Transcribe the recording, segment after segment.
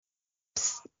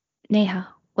Neha,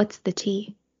 what's the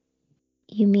tea?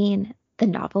 You mean the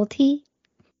novelty?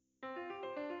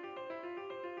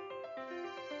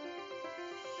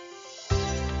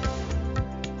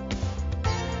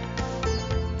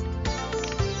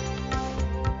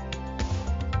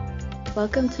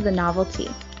 Welcome to The Novelty,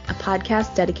 a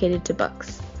podcast dedicated to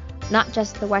books. Not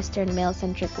just the Western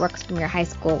male-centric works from your high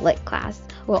school lit class.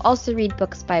 We'll also read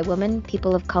books by women,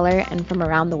 people of color, and from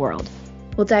around the world.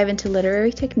 We'll dive into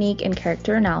literary technique and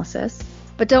character analysis.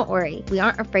 But don't worry, we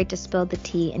aren't afraid to spill the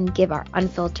tea and give our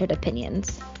unfiltered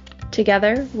opinions.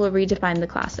 Together, we'll redefine the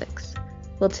classics.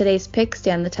 Will today's pick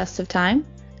stand the test of time?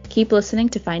 Keep listening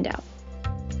to find out.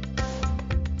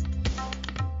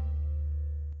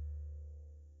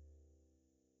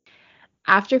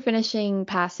 After finishing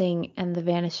Passing and The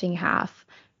Vanishing Half,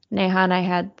 Neha and I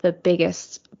had the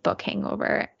biggest book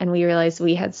hangover, and we realized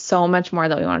we had so much more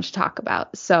that we wanted to talk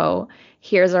about. So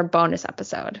here's our bonus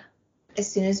episode.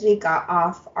 As soon as we got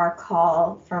off our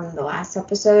call from the last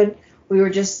episode, we were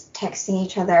just texting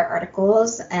each other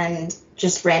articles and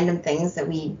just random things that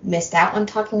we missed out on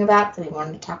talking about that we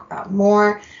wanted to talk about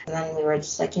more. And then we were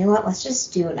just like, you know what, let's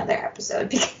just do another episode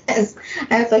because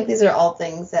I feel like these are all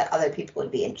things that other people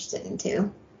would be interested in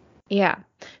too. Yeah.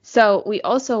 So we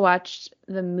also watched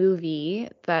the movie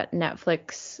that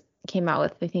Netflix came out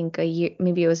with, I think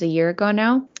maybe it was a year ago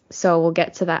now. So we'll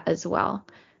get to that as well.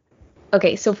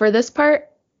 Okay, so for this part,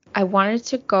 I wanted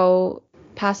to go,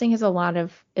 Passing has a lot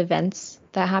of events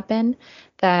that happen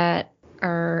that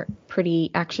are pretty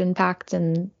action-packed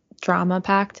and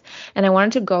drama-packed, and I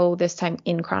wanted to go this time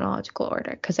in chronological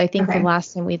order, because I think the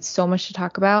last time we had so much to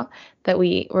talk about that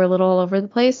we were a little all over the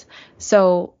place.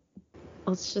 So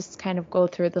let's just kind of go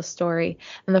through the story.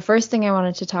 And the first thing I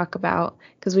wanted to talk about,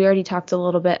 because we already talked a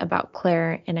little bit about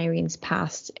Claire and Irene's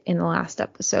past in the last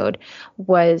episode,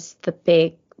 was the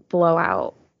big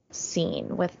blowout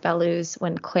scene with Belu's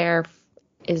when Claire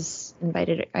is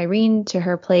invited Irene to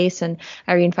her place, and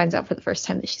Irene finds out for the first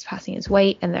time that she's passing as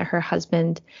white and that her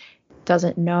husband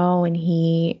doesn't know, and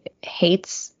he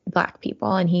hates Black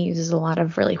people, and he uses a lot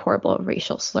of really horrible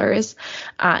racial slurs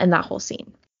in that whole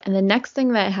scene. And the next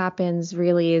thing that happens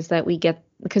really is that we get,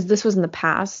 because this was in the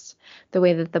past, the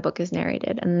way that the book is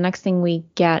narrated, and the next thing we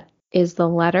get is the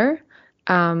letter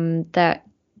that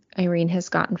Irene has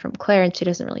gotten from Claire, and she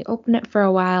doesn't really open it for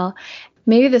a while.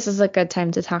 Maybe this is a good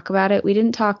time to talk about it. We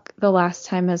didn't talk the last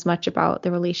time as much about the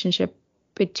relationship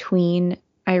between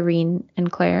Irene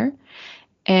and Claire,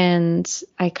 and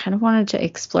I kind of wanted to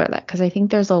explore that because I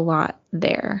think there's a lot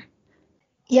there.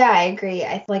 Yeah, I agree.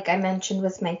 Like I mentioned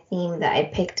with my theme that I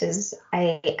picked is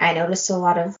I noticed a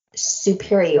lot of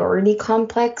superiority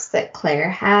complex that Claire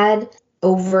had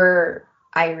over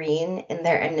Irene in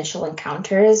their initial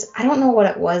encounters. I don't know what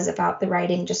it was about the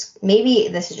writing, just maybe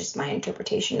this is just my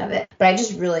interpretation of it, but I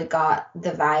just really got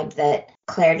the vibe that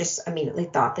Claire just immediately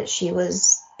thought that she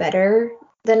was better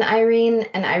than Irene,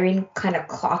 and Irene kind of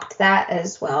clocked that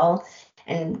as well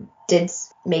and did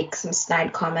make some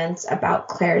snide comments about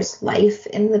Claire's life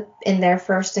in their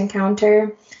first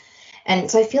encounter. And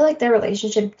so I feel like their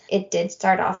relationship, it did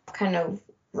start off kind of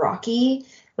rocky,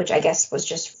 which I guess was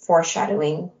just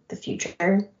foreshadowing the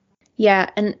future. Yeah,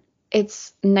 and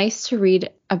it's nice to read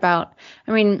about,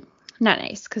 I mean, not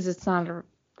nice because it's not an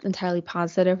entirely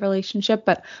positive relationship,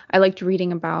 but I liked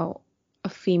reading about a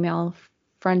female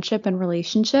friendship and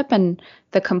relationship and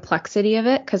the complexity of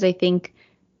it, because I think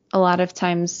a lot of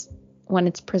times when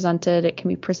it's presented, it can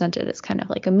be presented as kind of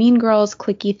like a Mean Girls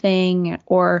cliquey thing,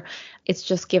 or it's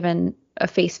just given a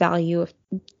face value of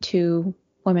two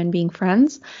women being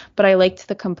friends. But I liked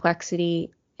the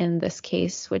complexity in this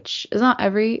case, which is not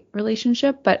every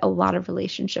relationship, but a lot of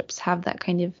relationships have that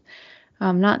kind of,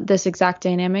 not this exact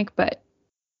dynamic, but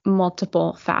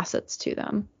multiple facets to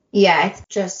them. Yeah, it's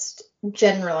just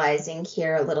generalizing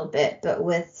here a little bit, but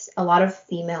with a lot of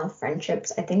female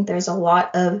friendships, I think there's a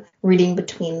lot of reading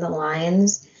between the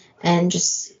lines, and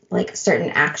just like certain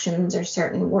actions or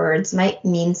certain words might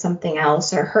mean something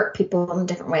else or hurt people in a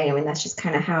different way. I mean, that's just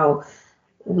kind of how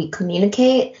we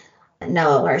communicate.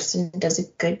 Nella Larsen does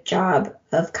a good job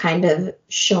of kind of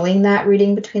showing that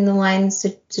reading between the lines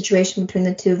situation between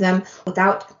the two of them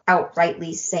without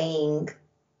outrightly saying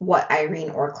what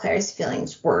Irene or Claire's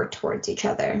feelings were towards each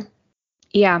other.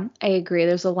 Yeah, I agree.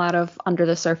 There's a lot of under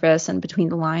the surface and between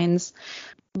the lines.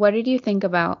 What did you think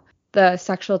about the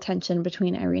sexual tension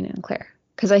between Irene and Claire?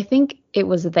 Because I think it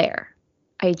was there.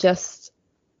 I just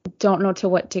don't know to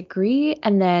what degree,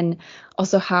 and then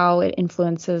also how it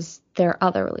influences their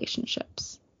other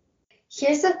relationships.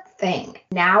 Here's the thing.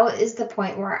 Now is the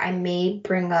point where I may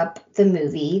bring up the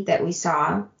movie that we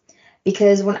saw,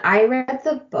 because when I read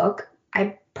the book,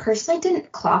 I personally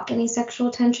didn't clock any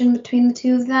sexual tension between the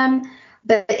two of them,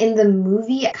 but in the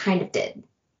movie, I kind of did.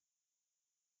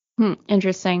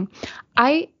 Interesting.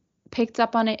 I picked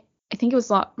up on it. I think it was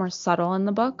a lot more subtle in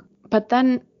the book. But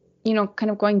then, kind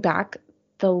of going back,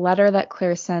 the letter that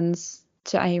Claire sends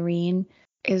to Irene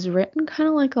is written kind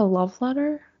of like a love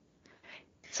letter.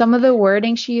 Some of the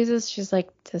wording she uses, she's like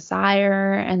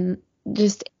desire, and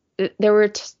just there were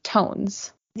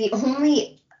tones. The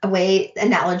only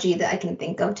analogy that I can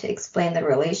think of to explain the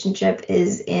relationship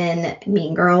is in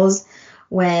Mean Girls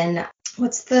when,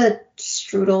 what's the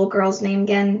strudel girl's name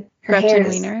again? Her Gretchen hair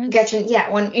is Wieners? Gretchen.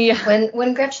 Yeah,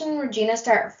 when Gretchen and Regina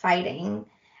start fighting,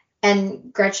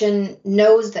 and Gretchen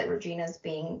knows that Regina's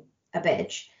being a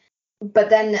bitch, but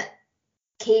then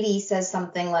Katie says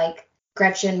something like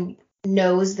Gretchen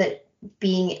knows that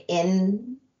being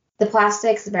in the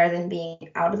plastics is better than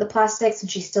being out of the plastics, and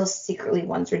she still secretly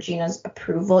wants Regina's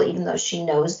approval, even though she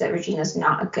knows that Regina's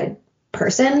not a good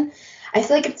person. I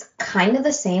feel like it's kind of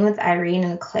the same with Irene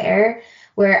and Claire,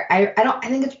 where I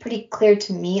think it's pretty clear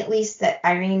to me, at least, that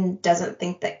Irene doesn't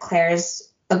think that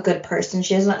Claire's a good person.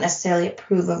 She doesn't necessarily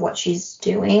approve of what she's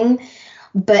doing,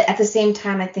 but at the same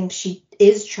time, I think she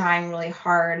is trying really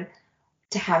hard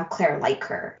to have Claire like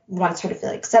her, wants her to feel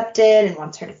accepted and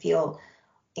wants her to feel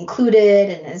included,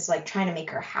 and is like trying to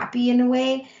make her happy in a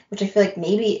way, which I feel like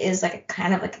maybe is like a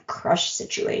kind of like a crush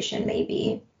situation,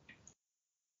 maybe.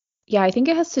 Yeah, I think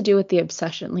it has to do with the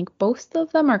obsession. Like both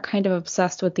of them are kind of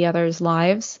obsessed with the other's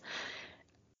lives.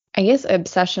 I guess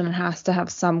obsession has to have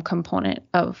some component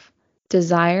of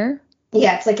desire.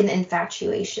 Yeah, it's like an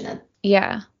infatuation.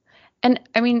 Yeah. And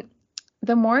I mean,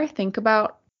 the more I think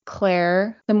about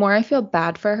Claire, the more I feel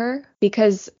bad for her,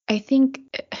 because I think,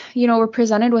 we're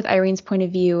presented with Irene's point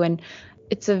of view, and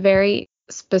it's a very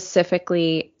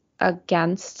specifically not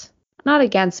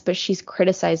against, but she's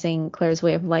criticizing Claire's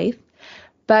way of life.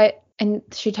 And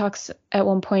she talks at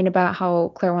one point about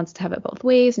how Claire wants to have it both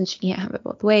ways and she can't have it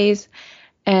both ways.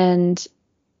 And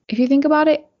if you think about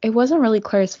it, it wasn't really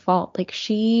Claire's fault. Like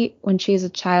when she was a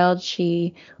child,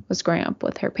 she was growing up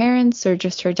with her parents or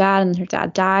just her dad, and her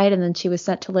dad died, and then she was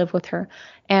sent to live with her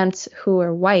aunts who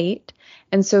were white.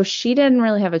 And so she didn't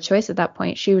really have a choice at that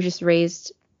point. She was just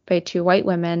raised by two white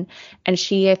women, and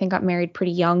she, I think, got married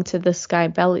pretty young to this guy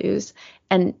Belus,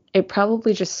 and it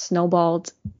probably just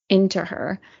snowballed into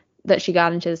her that she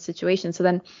got into this situation. So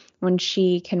then when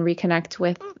she can reconnect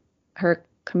with her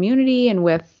community and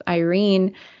with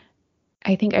Irene,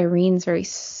 I think Irene's very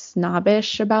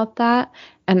snobbish about that,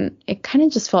 and it kind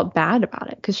of just felt bad about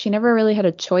it because she never really had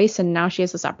a choice, and now she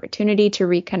has this opportunity to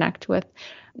reconnect with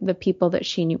the people that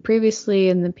she knew previously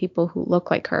and the people who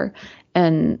look like her,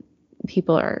 and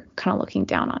people are kind of looking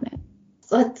down on it.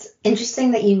 So it's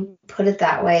interesting that you put it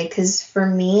that way, because for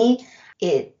me,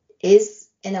 it is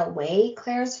in a way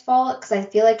Claire's fault, because I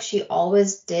feel like she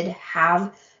always did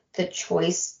have the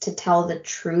choice to tell the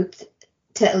truth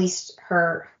to at least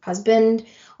her husband,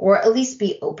 or at least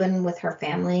be open with her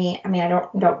family. I mean, I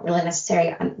don't really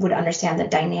necessarily would understand the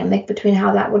dynamic between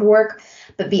how that would work,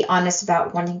 but be honest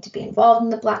about wanting to be involved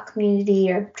in the Black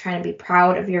community, or trying to be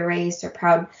proud of your race or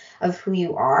proud of who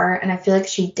you are. And I feel like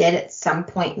she did at some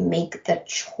point make the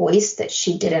choice that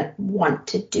she didn't want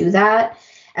to do that.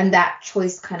 And that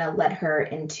choice kind of led her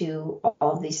into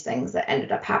all of these things that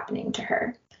ended up happening to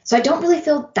her. So I don't really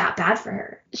feel that bad for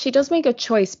her. She does make a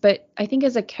choice, but I think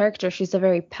as a character, she's a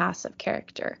very passive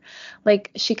character.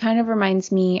 Like, she kind of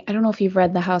reminds me, I don't know if you've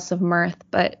read The House of Mirth,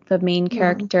 but the main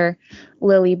character,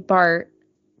 Lily Bart,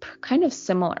 kind of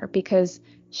similar, because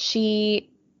she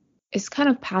is kind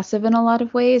of passive in a lot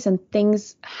of ways, and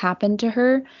things happen to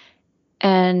her,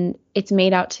 and it's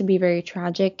made out to be very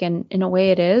tragic, and in a way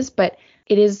it is, but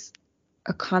it is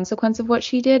a consequence of what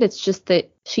she did. It's just that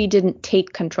she didn't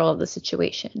take control of the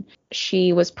situation.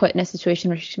 She was put in a situation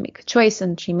where she could make a choice,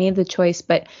 and she made the choice,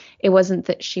 but it wasn't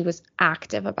that she was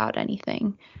active about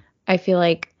anything. I feel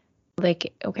like,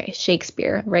 okay,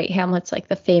 Shakespeare, right? Hamlet's like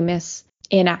the famous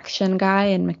inaction guy,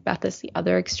 and Macbeth is the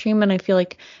other extreme. And I feel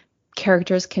like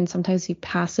characters can sometimes be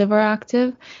passive or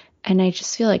active. And I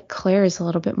just feel like Claire is a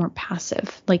little bit more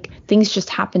passive. Like, things just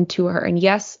happened to her. And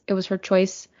yes, it was her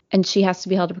choice, and she has to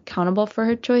be held accountable for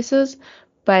her choices,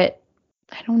 but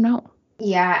I don't know.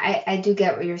 Yeah, I do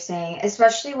get what you're saying,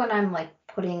 especially when I'm like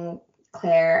putting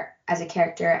Claire as a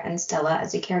character and Stella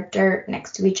as a character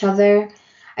next to each other.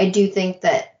 I do think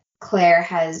that Claire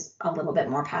has a little bit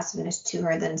more passiveness to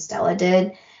her than Stella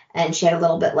did, and she had a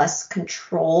little bit less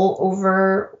control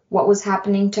over what was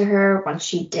happening to her once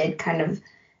she did kind of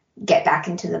get back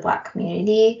into the Black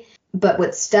community. But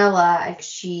with Stella,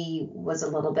 she was a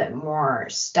little bit more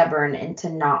stubborn into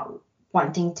not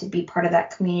wanting to be part of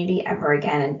that community ever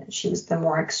again, and she was the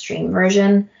more extreme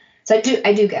version. So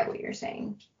I do get what you're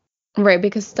saying. Right,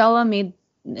 because Stella made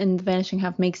in The Vanishing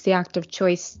Half makes the active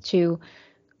choice to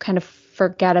kind of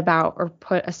forget about or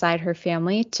put aside her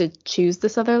family to choose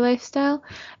this other lifestyle,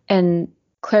 and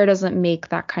Claire doesn't make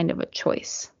that kind of a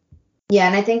choice. Yeah,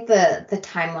 and I think the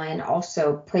timeline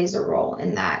also plays a role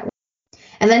in that.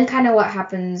 And then kind of what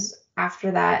happens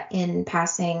after that in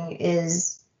passing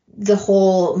is the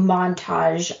whole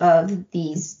montage of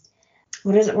these,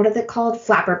 what are they called?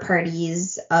 Flapper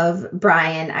parties of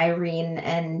Brian, Irene,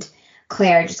 and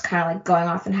Claire just kind of like going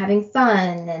off and having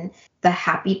fun, and the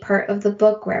happy part of the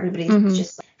book where everybody's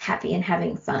just like, happy and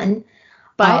having fun.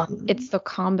 But it's the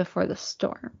calm before the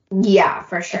storm. Yeah,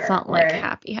 for sure. It's not like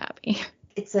happy.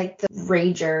 It's like the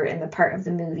rager in the part of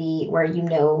the movie where you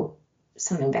know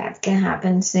something bad's gonna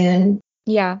happen soon.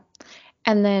 Yeah.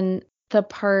 And then the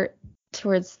part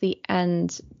towards the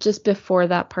end, just before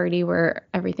that party where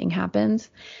everything happens,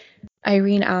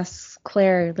 Irene asks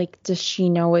Claire, like, does she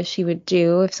know what she would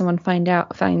do if someone finds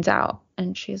out?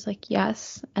 And she's like,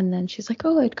 yes. And then she's like,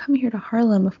 oh, I'd come here to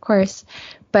Harlem, of course.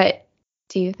 But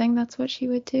do you think that's what she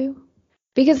would do?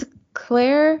 Because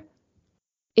Claire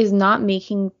is not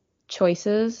making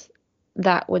choices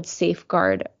that would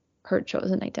safeguard her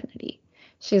chosen identity.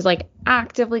 She's like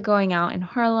actively going out in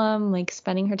Harlem, like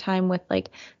spending her time with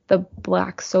like the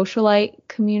Black socialite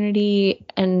community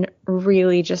and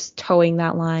really just towing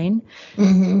that line.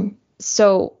 Mm-hmm.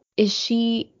 So is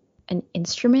she an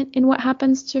instrument in what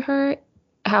happens to her?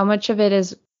 How much of it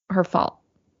is her fault?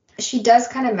 She does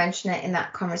kind of mention it in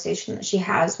that conversation that she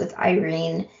has with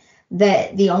Irene,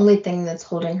 that the only thing that's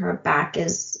holding her back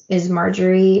is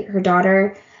Marjorie, her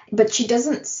daughter. But she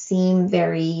doesn't seem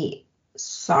very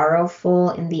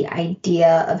sorrowful in the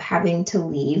idea of having to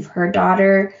leave her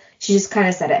daughter. She just kind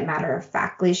of said it matter of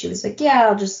factly. She was like, yeah,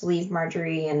 I'll just leave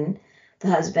Marjorie and the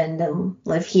husband and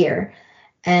live here.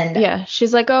 And yeah,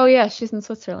 she's like, oh yeah, she's in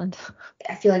Switzerland.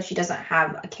 I feel like she doesn't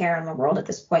have a care in the world at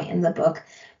this point in the book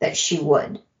that she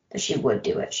would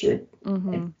do it. She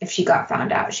would, if she got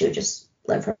found out, she would just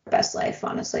live her best life,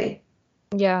 honestly.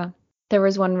 Yeah. There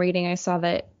was one reading I saw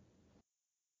that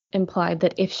implied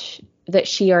that that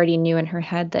she already knew in her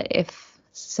head that if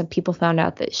some people found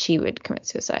out that she would commit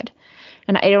suicide.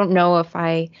 And I don't know if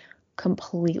I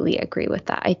completely agree with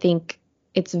that. I think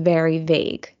it's very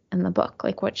vague in the book,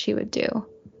 like what she would do.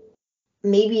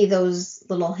 Maybe those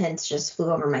little hints just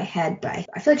flew over my head, but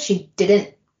I feel like she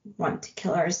didn't want to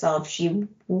kill herself. She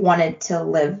wanted to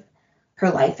live her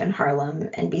life in Harlem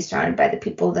and be surrounded by the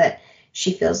people that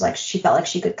she felt like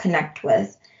she could connect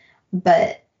with.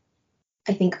 But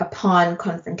I think upon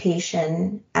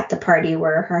confrontation at the party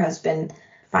where her husband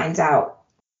finds out,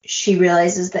 she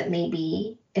realizes that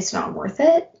maybe it's not worth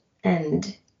it,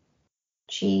 and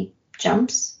she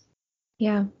jumps.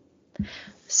 Yeah.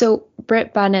 So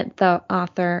Britt Bennett, the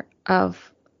author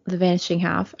of The Vanishing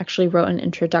Half, actually wrote an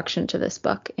introduction to this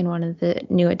book in one of the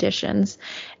new editions,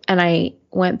 and I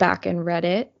went back and read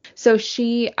it. So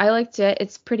I liked it.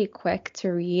 It's pretty quick to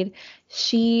read.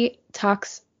 She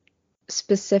talks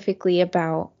specifically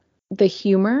about the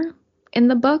humor in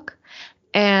the book,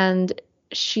 and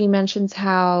she mentions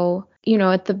how,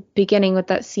 at the beginning with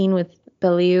that scene with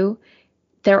Bellew,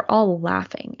 they're all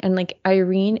laughing, and like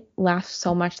Irene laughs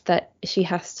so much that she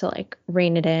has to like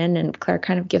rein it in, and Claire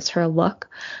kind of gives her a look,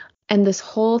 and this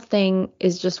whole thing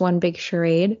is just one big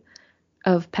charade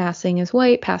of passing as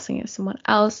white, passing as someone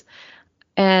else.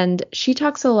 And she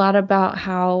talks a lot about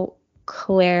how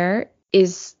Claire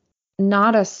is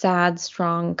not a sad,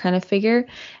 strong kind of figure.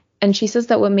 And she says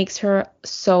that what makes her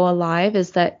so alive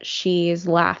is that she is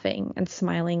laughing and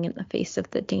smiling in the face of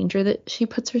the danger that she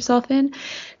puts herself in.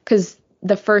 Because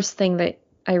the first thing that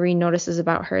Irene notices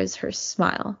about her is her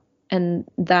smile. And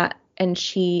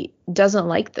she doesn't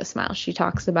like the smile. She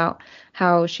talks about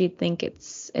how she think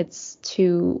it's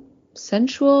too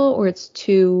sensual, or it's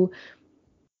too,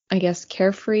 I guess,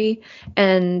 carefree.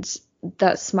 And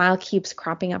that smile keeps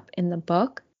cropping up in the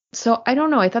book. So I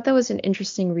don't know. I thought that was an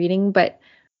interesting reading, but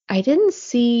I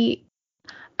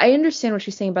understand what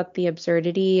she's saying about the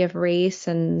absurdity of race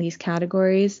and these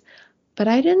categories, but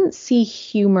I didn't see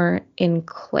humor in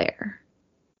Claire.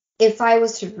 If I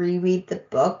was to reread the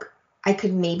book, I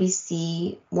could maybe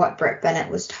see what Britt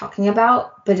Bennett was talking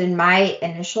about, but in my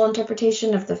initial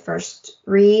interpretation of the first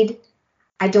read,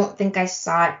 I don't think I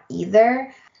saw it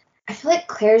either. I feel like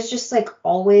Claire's just like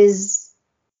always,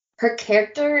 her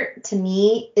character to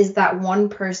me is that one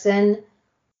person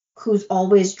who's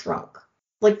always drunk.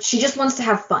 Like, she just wants to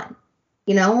have fun,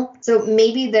 So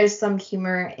maybe there's some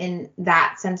humor in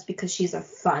that sense because she's a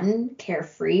fun,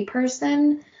 carefree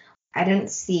person. I didn't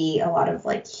see a lot of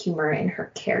like humor in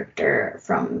her character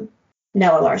from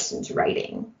Nella Larsen's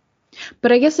writing.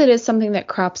 But I guess it is something that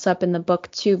crops up in the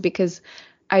book too, because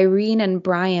Irene and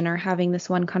Brian are having this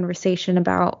one conversation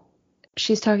about,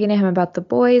 she's talking to him about the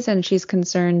boys and she's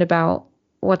concerned about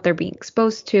what they're being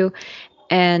exposed to.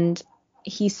 And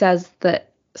he says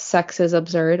that sex is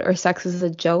absurd or sex is a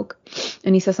joke.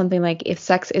 And he says something like, if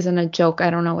sex isn't a joke, I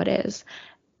don't know what is.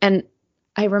 And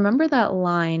I remember that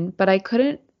line, but I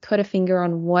couldn't put a finger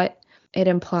on what it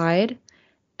implied.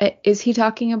 Is he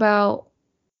talking about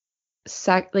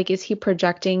sex? Like, is he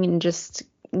projecting and just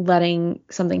letting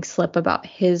something slip about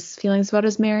his feelings about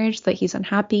his marriage, that he's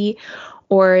unhappy?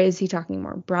 Or is he talking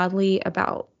more broadly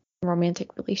about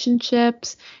romantic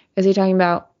relationships? Is he talking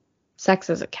about sex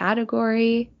as a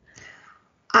category?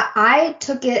 I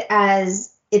took it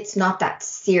as it's not that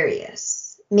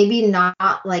serious. Maybe not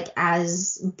like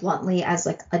as bluntly as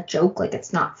like a joke, like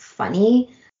it's not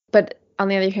funny. But on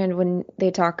the other hand, when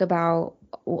they talk about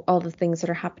all the things that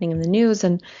are happening in the news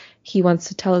and he wants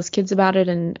to tell his kids about it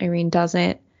and Irene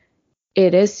doesn't,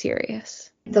 it is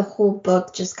serious. The whole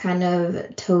book just kind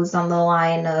of toes on the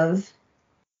line of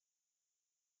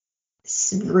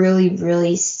really,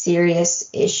 really serious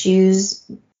issues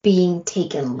being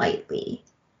taken lightly.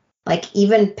 Like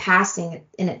even passing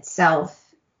in itself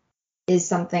is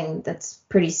something that's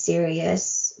pretty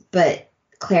serious, but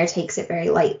Claire takes it very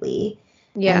lightly.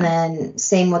 Yeah. And then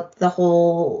same with the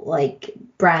whole like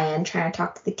Brian trying to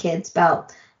talk to the kids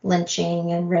about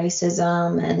lynching and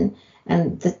racism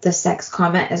and the sex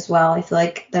comment as well. I feel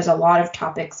like there's a lot of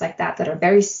topics like that that are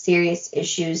very serious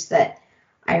issues that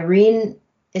Irene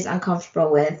is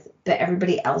uncomfortable with, but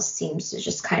everybody else seems to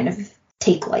just kind of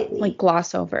take lightly. Like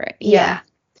gloss over it. Yeah.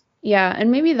 Yeah, and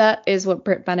maybe that is what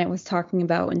Britt Bennett was talking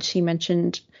about when she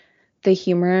mentioned the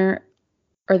humor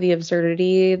or the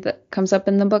absurdity that comes up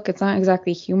in the book. It's not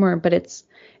exactly humor, but it's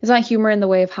not humor in the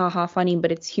way of haha funny,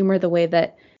 but it's humor the way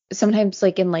that sometimes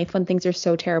like in life when things are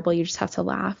so terrible, you just have to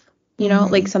laugh. You know,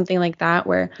 like something like that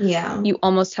where you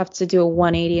almost have to do a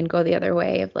 180 and go the other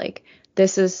way of like,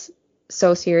 this is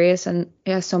so serious and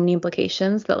it has so many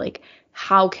implications that like,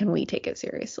 how can we take it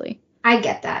seriously? I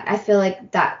get that. I feel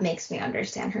like that makes me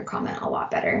understand her comment a lot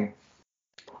better.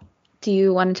 Do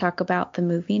you want to talk about the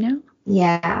movie now?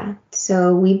 Yeah.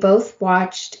 So we both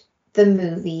watched the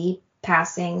movie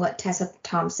Passing with Tessa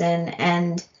Thompson,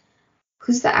 and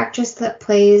who's the actress that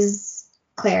plays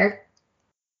Claire?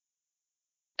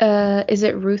 Is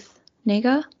it Ruth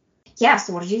Negga? Yeah,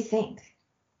 so what did you think?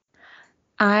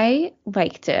 I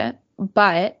liked it,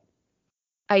 but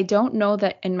I don't know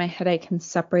that in my head I can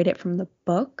separate it from the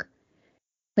book.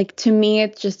 Like, to me,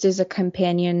 it just is a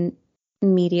companion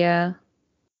media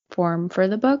form for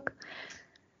the book.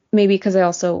 Maybe because I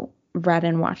also read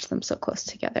and watched them so close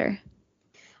together.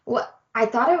 Well, I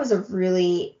thought it was a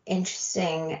really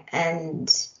interesting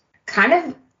and kind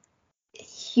of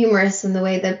humorous in the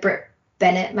way that Britt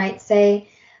Bennett might say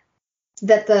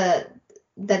that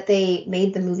they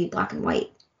made the movie black and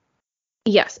white.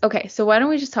 Yes. Okay. So why don't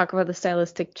we just talk about the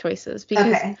stylistic choices?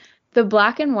 Because the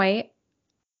black and white,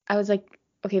 I was like,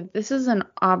 okay, this is an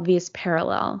obvious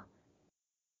parallel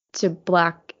to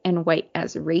black and white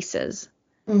as races.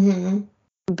 Mm-hmm.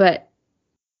 But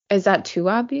is that too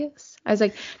obvious? I was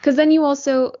like, because then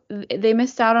they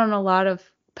missed out on a lot of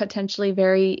potentially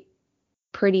very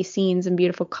pretty scenes and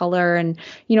beautiful color. And,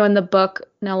 you know, in the book,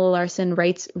 Nella Larsen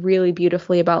writes really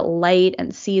beautifully about light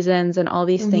and seasons and all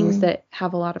these things that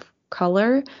have a lot of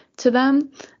color to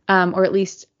them, or at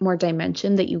least more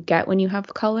dimension that you get when you have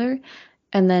color.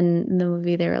 And then in the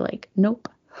movie, they were like, nope.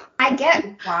 I get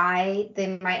why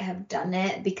they might have done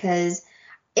it, because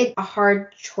it's a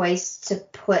hard choice to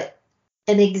put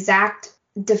an exact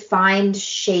defined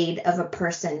shade of a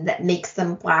person that makes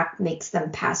them black, makes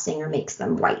them passing, or makes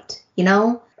them white, you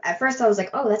know? At first I was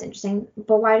like, oh, that's interesting,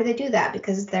 but why do they do that?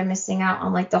 Because they're missing out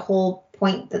on like the whole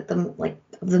point that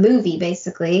of the movie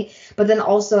basically. But then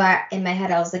also in my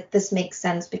head I was like, this makes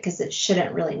sense because it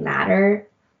shouldn't really matter.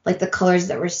 Like the colors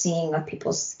that we're seeing of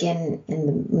people's skin in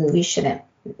the movie shouldn't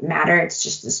matter. It's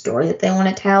just the story that they want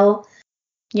to tell.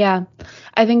 Yeah.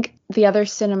 I think the other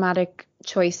cinematic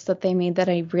choice that they made that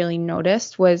I really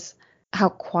noticed was how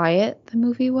quiet the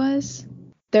movie was.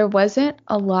 There wasn't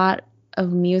a lot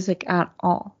of music at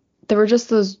all. There were just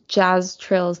those jazz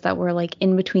trills that were like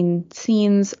in between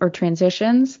scenes or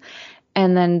transitions,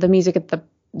 and then the music at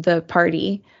the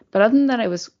party. But other than that, it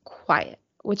was quiet,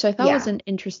 which I thought was an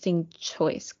interesting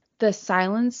choice. The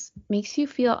silence makes you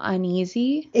feel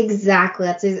uneasy. Exactly.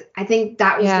 I think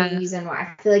that was the reason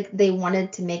why. I feel like they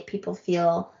wanted to make people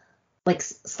feel like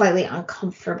slightly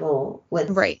uncomfortable with.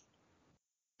 Right.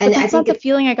 And but that's not the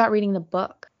feeling I got reading the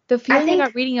book. The feeling I think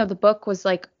got reading of the book was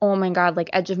like, oh my God, like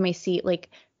edge of my seat, like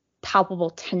palpable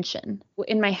tension.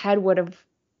 In my head would have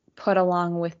put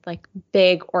along with like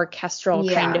big orchestral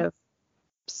kind yeah, of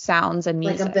sounds and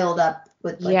like a music. build up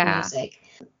with like Yeah. music.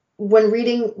 When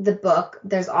reading the book,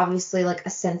 there's obviously like a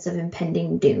sense of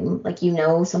impending doom. Like, you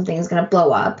know, something's gonna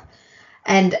blow up,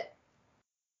 and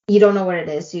you don't know what it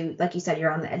is. You, like you said,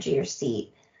 you're on the edge of your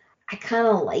seat. I kind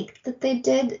of liked that they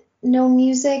did no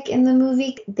music in the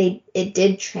movie. It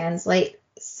did translate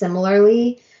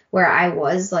similarly, where I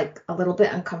was like a little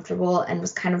bit uncomfortable and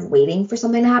was kind of waiting for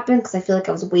something to happen, because I feel like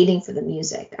I was waiting for the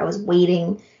music. I was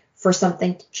waiting for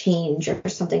something to change or for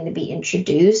something to be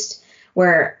introduced,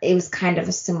 where it was kind of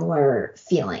a similar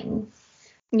feeling.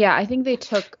 Yeah, I think they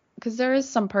took, because there is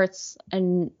some parts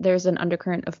and there's an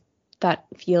undercurrent of that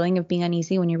feeling of being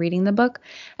uneasy when you're reading the book.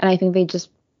 And I think they just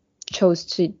chose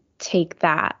to take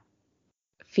that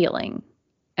feeling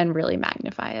and really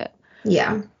magnify it.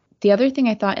 Yeah. The other thing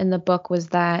I thought in the book was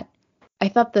that I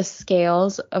thought the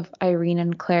scales of Irene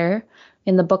and Claire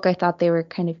in the book, I thought they were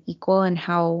kind of equal in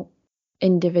how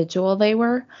individual they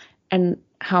were and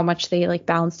how much they like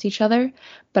balanced each other.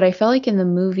 But I felt like in the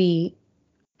movie,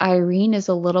 Irene is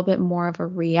a little bit more of a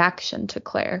reaction to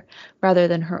Claire rather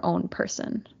than her own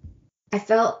person. I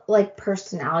felt like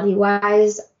personality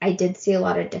wise, I did see a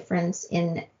lot of difference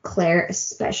in Claire,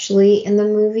 especially in the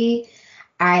movie.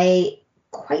 I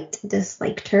quite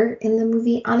disliked her in the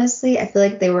movie, honestly. I feel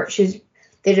like they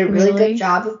did a really good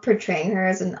job of portraying her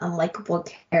as an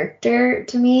unlikable character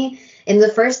to me. In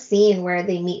the first scene where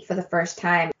they meet for the first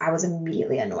time, I was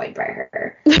immediately annoyed by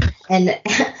her. And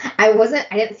I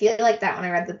didn't feel like that when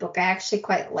I read the book. I actually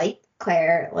quite liked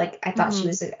Claire. Like, I thought she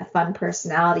was a fun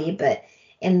personality, but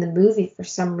in the movie, for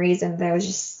some reason, there was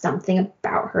just something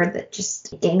about her that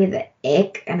just gave me the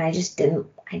ick, and I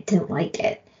didn't like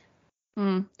it.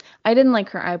 I didn't like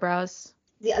her eyebrows.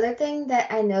 The other thing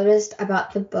that I noticed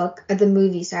about the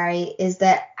movie, sorry, is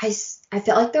that I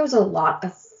felt like there was a lot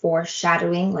of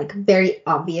foreshadowing, like very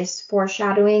obvious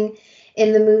foreshadowing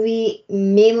in the movie.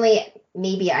 Mainly,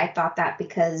 maybe I thought that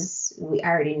because we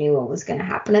already knew what was going to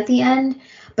happen at the end,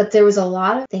 but there was a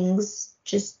lot of things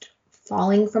just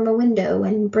falling from a window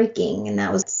and breaking, and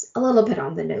that was a little bit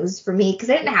on the nose for me, because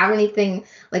I didn't have anything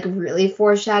like really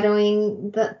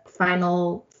foreshadowing the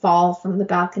final fall from the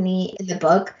balcony in the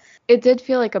book. It did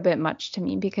feel like a bit much to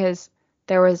me, because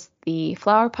there was the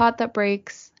flower pot that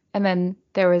breaks, and then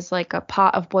there was like a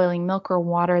pot of boiling milk or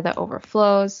water that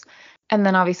overflows, and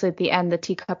then obviously at the end the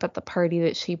teacup at the party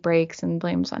that she breaks and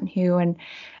blames on Hugh,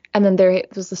 and then there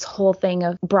was this whole thing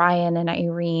of Brian and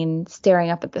Irene staring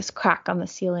up at this crack on the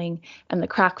ceiling, and the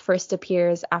crack first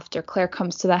appears after Claire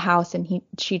comes to the house and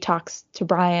she talks to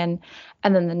Brian,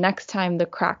 and then the next time the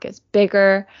crack is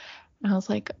bigger. And I was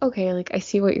like, okay, like I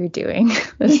see what you're doing.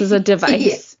 This is a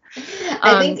device. Yeah.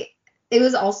 I think it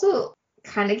was also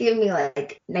kind of giving me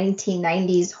like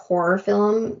 1990s horror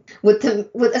film with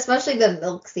especially the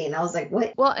milk scene. I was like,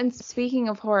 what? Well, and speaking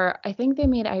of horror, I think they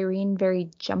made Irene very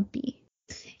jumpy.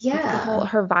 Yeah. Like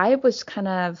her vibe was kind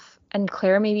of, and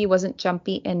Claire maybe wasn't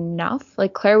jumpy enough.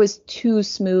 Like Claire was too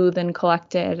smooth and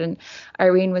collected, and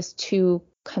Irene was too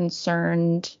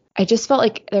concerned. I just felt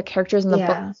like their characters in the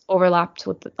book overlapped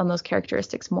on those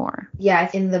characteristics more. Yeah,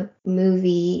 in the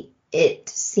movie, it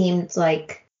seemed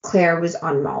like Claire was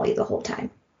on Molly the whole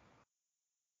time.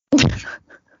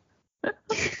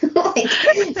 Like,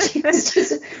 she was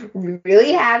just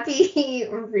really happy,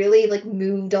 really like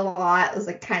moved a lot. It was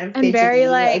like kind of and very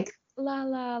like la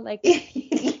la, like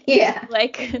yeah,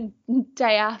 like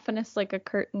diaphanous, like a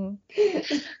curtain.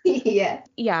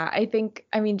 Yeah. I think,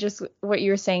 I mean, just what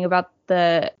you were saying about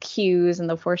the cues and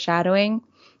the foreshadowing,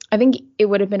 I think it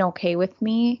would have been okay with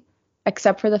me,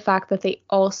 except for the fact that they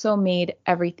also made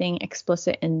everything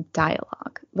explicit in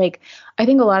dialogue. Like, I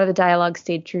think a lot of the dialogue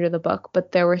stayed true to the book,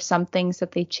 but there were some things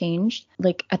that they changed.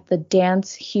 Like at the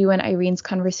dance, Hugh and Irene's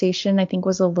conversation, I think,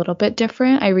 was a little bit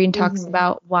different. Irene talks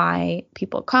about why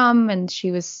people come, and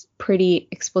she was pretty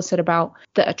explicit about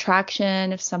the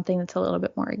attraction of something that's a little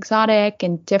bit more exotic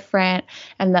and different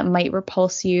and that might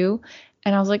repulse you.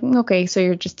 And I was like, okay, so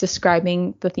you're just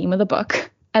describing the theme of the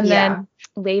book. And then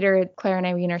later, Claire and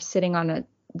Irene are sitting on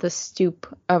the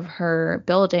stoop of her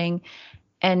building,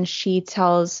 and she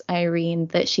tells Irene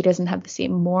that she doesn't have the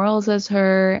same morals as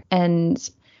her. And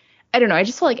I don't know, I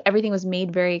just felt like everything was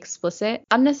made very explicit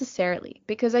unnecessarily,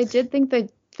 because I did think the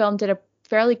film did a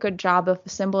fairly good job of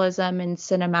symbolism and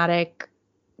cinematic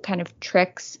kind of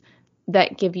tricks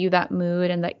that give you that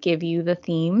mood and that give you the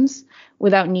themes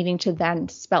without needing to then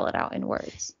spell it out in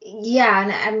words. Yeah,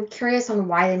 and I'm curious on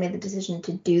why they made the decision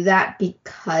to do that,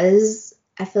 because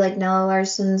I feel like Nella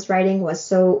Larsen's writing was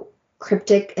so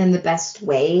cryptic in the best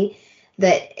way,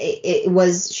 that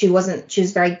she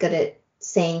was very good at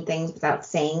saying things without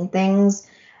saying things.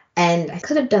 And I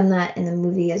could have done that in the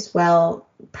movie as well,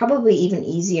 probably even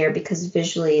easier, because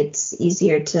visually it's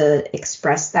easier to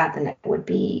express that than it would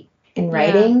be in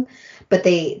writing. But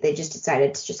they just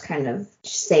decided to just kind of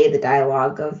say the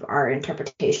dialogue of our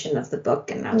interpretation of the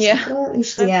book. And I was like, well,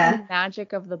 The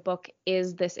magic of the book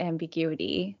is this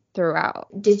ambiguity throughout.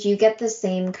 Did you get the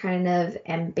same kind of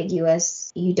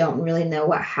ambiguous, you don't really know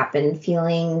what happened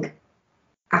feeling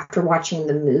after watching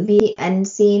the movie end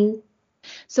scene?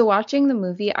 So watching the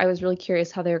movie, I was really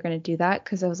curious how they were going to do that,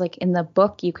 because I was like, in the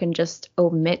book, you can just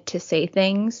omit to say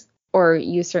things or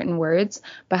use certain words,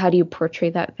 but how do you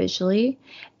portray that visually?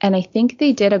 And I think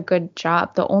they did a good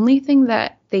job. The only thing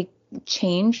that they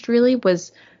changed really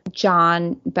was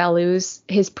John Bellu's,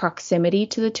 his proximity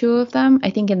to the two of them. I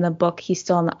think in the book, he's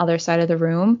still on the other side of the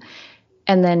room.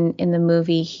 And then in the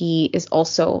movie, he is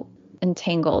also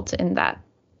entangled in that,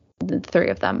 the three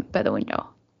of them by the window.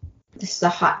 This is a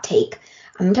hot take.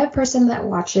 I'm the type of person that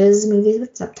watches movies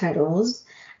with subtitles.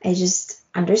 I just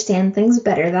understand things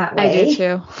better that way. I do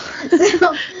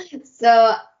too.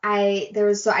 so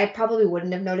I probably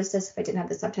wouldn't have noticed this if I didn't have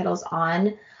the subtitles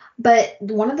on. But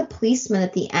one of the policemen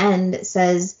at the end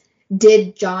says,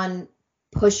 "Did John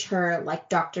push her like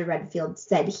Dr. Redfield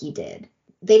said he did?"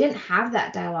 They didn't have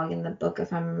that dialogue in the book,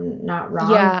 if I'm not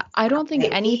wrong. Yeah, I don't think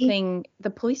anything. The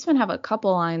policemen have a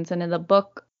couple lines, and in the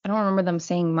book, I don't remember them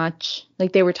saying much.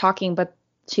 Like, they were talking, but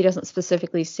she doesn't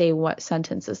specifically say what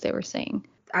sentences they were saying.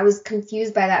 I was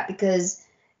confused by that, because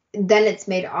then it's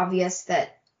made obvious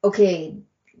that, okay,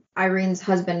 Irene's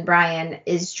husband, Brian,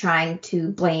 is trying to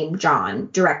blame John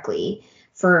directly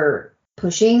for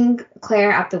pushing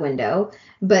Claire out the window,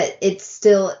 but it's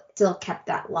still kept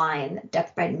that line,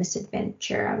 death by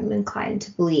misadventure, I'm inclined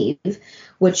to believe,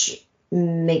 which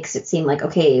makes it seem like,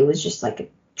 okay, it was just like a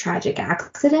tragic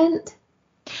accident.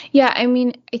 Yeah, I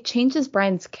mean, it changes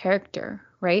Brian's character,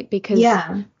 right? Because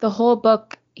the whole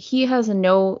book, he has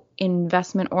no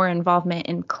investment or involvement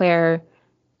in Claire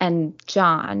and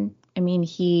John. I mean,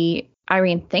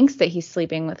 Irene thinks that he's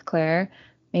sleeping with Claire.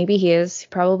 Maybe he is, he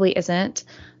probably isn't.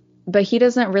 But he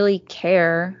doesn't really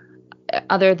care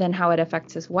other than how it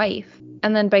affects his wife.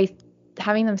 And then by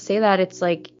having them say that, it's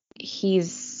like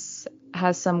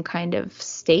has some kind of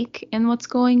stake in what's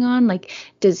going on. Like,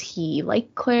 does he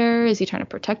like Claire? Is he trying to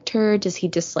protect her? Does he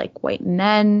dislike white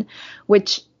men?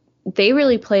 Which they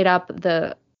really played up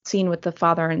the scene with the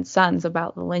father and sons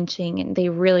about the lynching, and they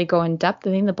really go in depth.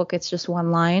 I think the book, it's just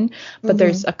one line, but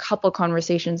there's a couple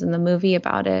conversations in the movie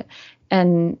about it.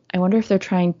 And I wonder if they're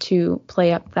trying to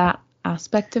play up that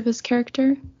aspect of his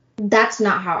character. That's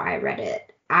not how I read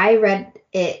it. I read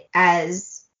it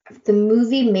as the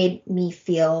movie made me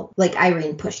feel like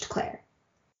Irene pushed Claire.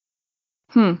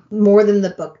 More than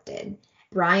the book did.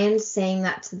 Brian saying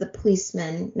that to the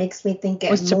policeman makes me think it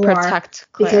was to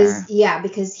protect Claire.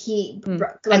 Because he,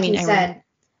 like you said,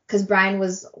 because Brian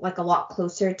was like a lot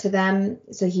closer to them,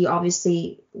 so he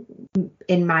obviously,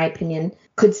 in my opinion,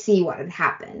 could see what had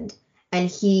happened, and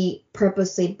he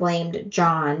purposely blamed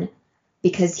John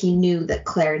because he knew that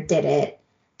Claire did it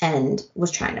and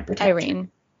was trying to protect Irene. Her.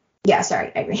 Yeah,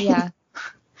 sorry, Irene.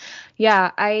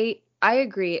 Yeah, I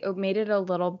agree. It made it a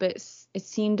little bit. It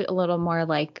seemed a little more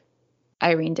like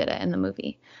Irene did it in the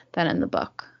movie than in the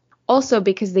book. Also,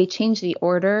 because they changed the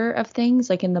order of things.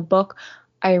 Like in the book,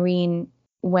 Irene,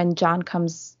 when John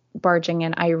comes barging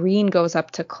in, Irene goes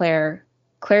up to Claire.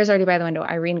 Claire's already by the window.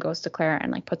 Irene goes to Claire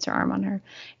and like puts her arm on her.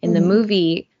 In the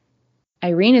movie,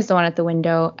 Irene is the one at the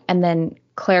window, and then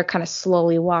Claire kind of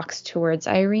slowly walks towards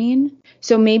Irene.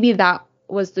 So maybe that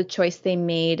was the choice they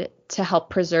made to help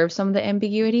preserve some of the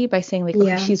ambiguity by saying like,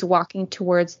 okay, she's walking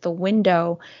towards the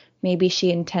window. Maybe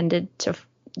she intended to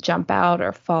jump out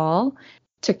or fall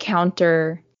to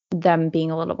counter them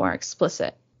being a little more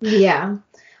explicit. Yeah.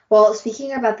 Well,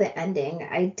 speaking about the ending,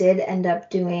 I did end up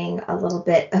doing a little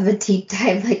bit of a deep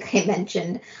dive, like I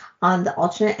mentioned, on the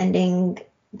alternate ending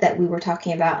that we were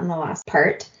talking about in the last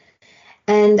part.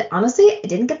 And honestly, I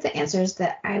didn't get the answers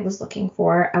that I was looking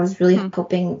for. I was really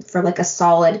hoping for like a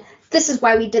solid, this is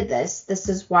why we did this, this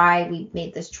is why we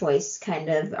made this choice kind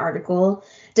of article.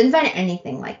 Didn't find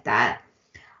anything like that.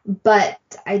 But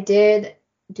I did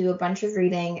do a bunch of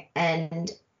reading,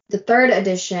 and the third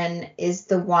edition is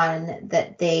the one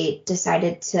that they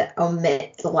decided to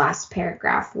omit the last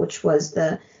paragraph, which was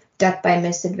the death by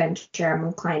misadventure, I'm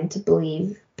inclined to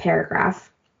believe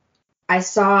paragraph. I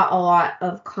saw a lot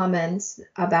of comments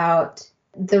about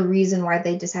the reason why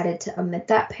they decided to omit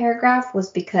that paragraph was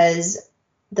because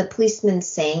the policeman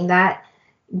saying that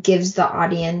gives the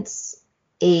audience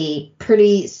a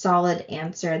pretty solid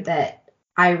answer that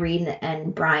Irene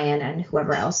and Brian and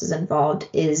whoever else is involved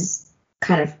is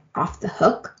kind of off the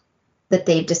hook, that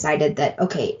they've decided that,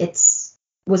 okay,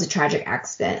 was a tragic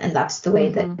accident, and that's the way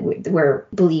that we're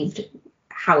believed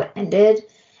how it ended.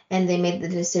 And they made the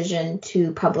decision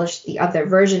to publish the other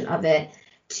version of it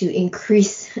to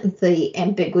increase the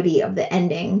ambiguity of the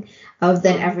ending of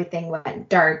then everything went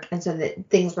dark, and so that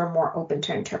things were more open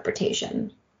to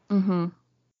interpretation.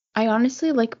 I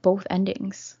honestly like both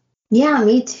endings. Yeah,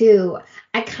 me too.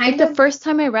 The first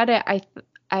time I read it,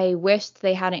 I wished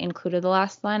they hadn't included the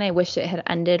last line. I wish it had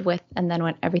ended with "and then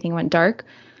when everything went dark."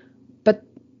 But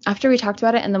after we talked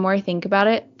about it, and the more I think about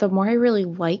it, the more I really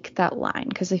like that line,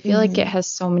 because I feel like it has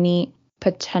so many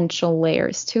potential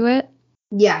layers to it.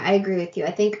 Yeah, I agree with you.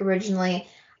 I think originally,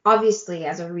 obviously,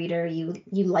 as a reader, you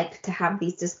like to have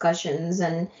these discussions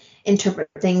and interpret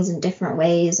things in different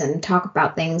ways and talk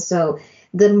about things. So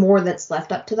the more that's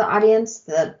left up to the audience,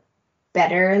 the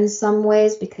better in some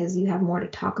ways, because you have more to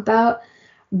talk about.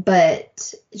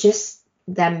 But just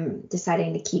them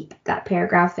deciding to keep that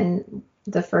paragraph in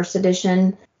the first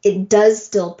edition, it does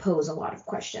still pose a lot of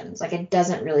questions. Like, it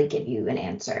doesn't really give you an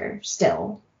answer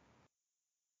still.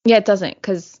 Yeah, it doesn't,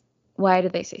 because why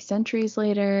did they say centuries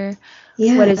later?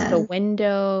 Yeah. What is the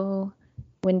window?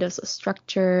 Window's a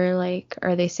structure. Like,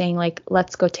 are they saying, like,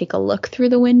 let's go take a look through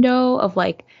the window of,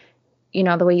 like, you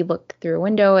know, the way you look through a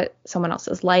window at someone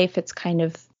else's life? It's kind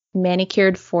of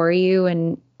manicured for you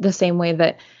in the same way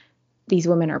that these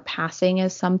women are passing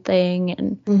as something.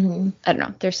 And I don't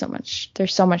know. There's so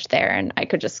much there, and I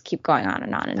could just keep going on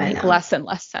and make less and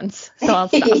less sense. So I'll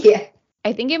stop. Yeah.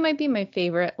 I think it might be my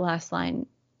favorite last line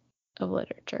of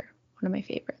literature. One of my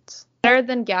favorites. Better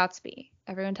than Gatsby.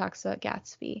 Everyone talks about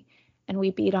Gatsby, and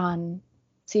we beat on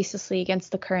ceaselessly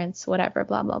against the currents, whatever,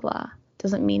 blah, blah, blah.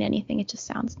 Doesn't mean anything. It just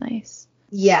sounds nice.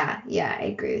 Yeah, I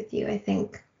agree with you. I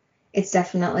think it's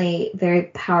definitely very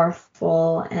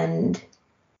powerful and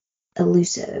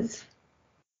elusive.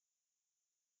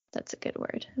 That's a good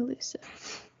word, elusive.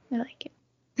 I like it.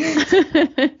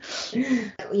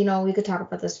 You know, we could talk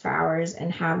about this for hours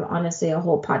and have, honestly, a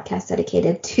whole podcast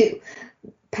dedicated to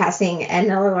passing and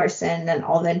Nella Larson and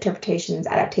all the interpretations,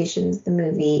 adaptations, the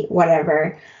movie,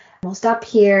 whatever. We'll stop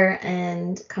here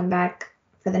and come back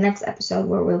for the next episode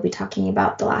where we'll be talking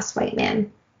about The Last White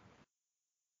Man.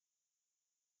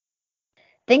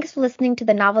 Thanks for listening to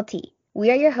The Novelty.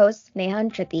 We are your hosts, Neha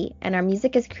and Trippi, and our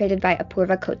music is created by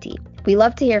Apurva Koti. We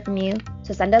love to hear from you,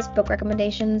 so send us book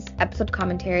recommendations, episode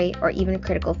commentary, or even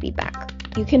critical feedback.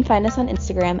 You can find us on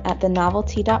Instagram at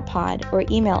thenovelty.pod or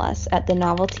email us at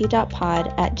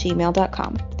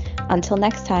thenovelty.pod@gmail.com. Until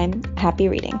next time, happy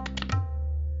reading.